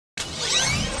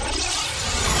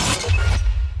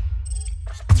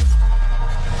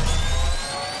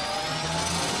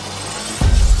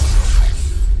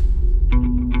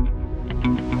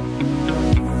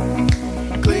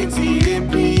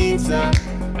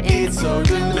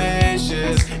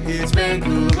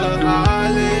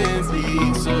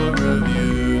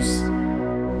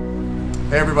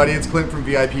Hey everybody, it's Clint from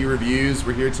V.I.P Reviews.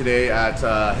 We're here today at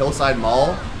Hillside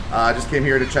Mall. I just came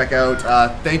here to check out.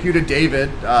 Thank you to David.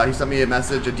 He sent me a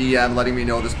message, a DM, letting me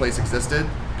know this place existed.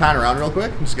 Pan around real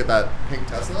quick and just get that pink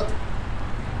Tesla.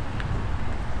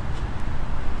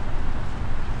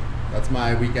 That's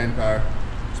my weekend car.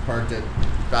 Just parked it.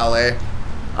 Valet.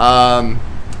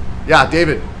 Yeah,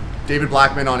 David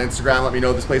Blackman on Instagram let me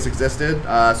know this place existed.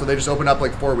 So they just opened up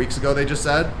like 4 weeks ago, they just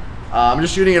said. I'm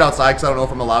just shooting it outside because I don't know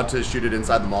if I'm allowed to shoot it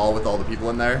inside the mall with all the people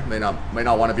in there. They might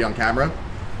not want to be on camera.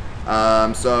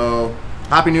 So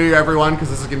Happy New Year, everyone, because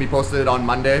this is going to be posted on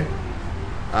Monday.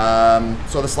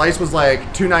 So the slice was like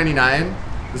 $2.99.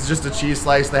 This is just a cheese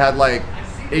slice. They had like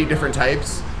 8 different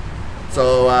types.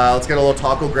 So let's get a little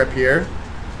taco grip here.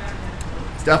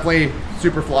 It's definitely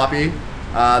super floppy.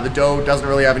 The dough doesn't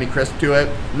really have any crisp to it.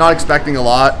 I'm not expecting a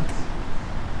lot.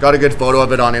 Got a good photo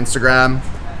of it on Instagram.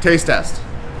 Taste test.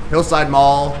 Hillside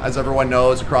Mall, as everyone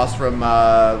knows, across from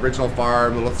Original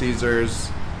Farm, Little Caesars,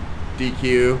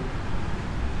 DQ.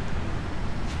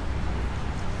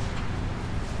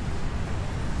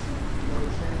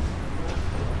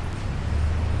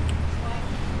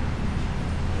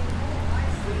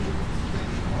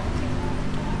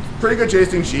 Pretty good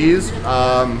tasting cheese.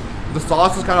 The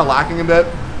sauce is kind of lacking a bit.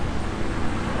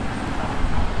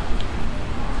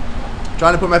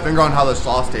 Trying to put my finger on how the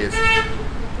sauce tastes.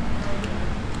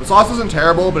 The sauce isn't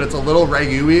terrible, but it's a little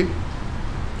ragu-y.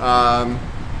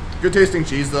 Good tasting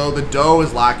cheese though. The dough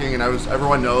is lacking, and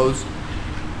everyone knows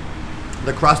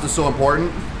the crust is so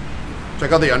important.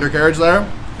 Check out the undercarriage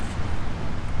there.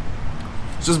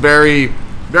 It's just very,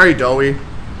 very doughy.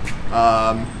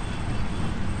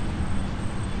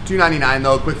 $2.99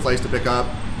 though, quick slice to pick up.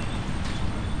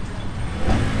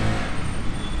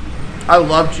 I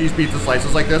love cheese pizza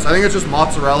slices like this. I think it's just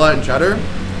mozzarella and cheddar.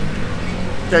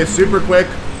 Okay, super quick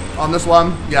on this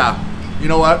one. Yeah, you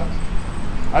know what?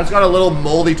 I just got a little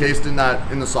moldy taste in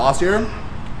the sauce here,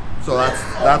 so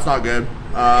that's not good.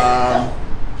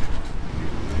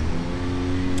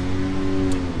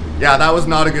 Yeah, that was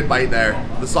not a good bite there.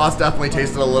 The sauce definitely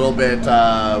tasted a little bit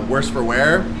worse for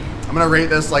wear. I'm gonna rate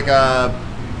this like I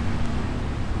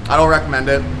don't recommend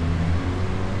it.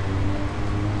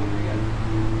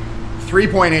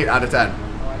 3.8 out of 10.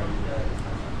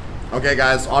 Okay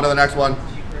guys, on to the next one.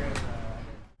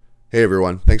 Hey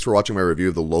everyone, thanks for watching my review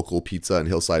of the local pizza in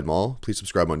Hillside Mall. Please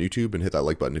subscribe on YouTube and hit that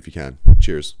like button if you can.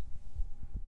 Cheers.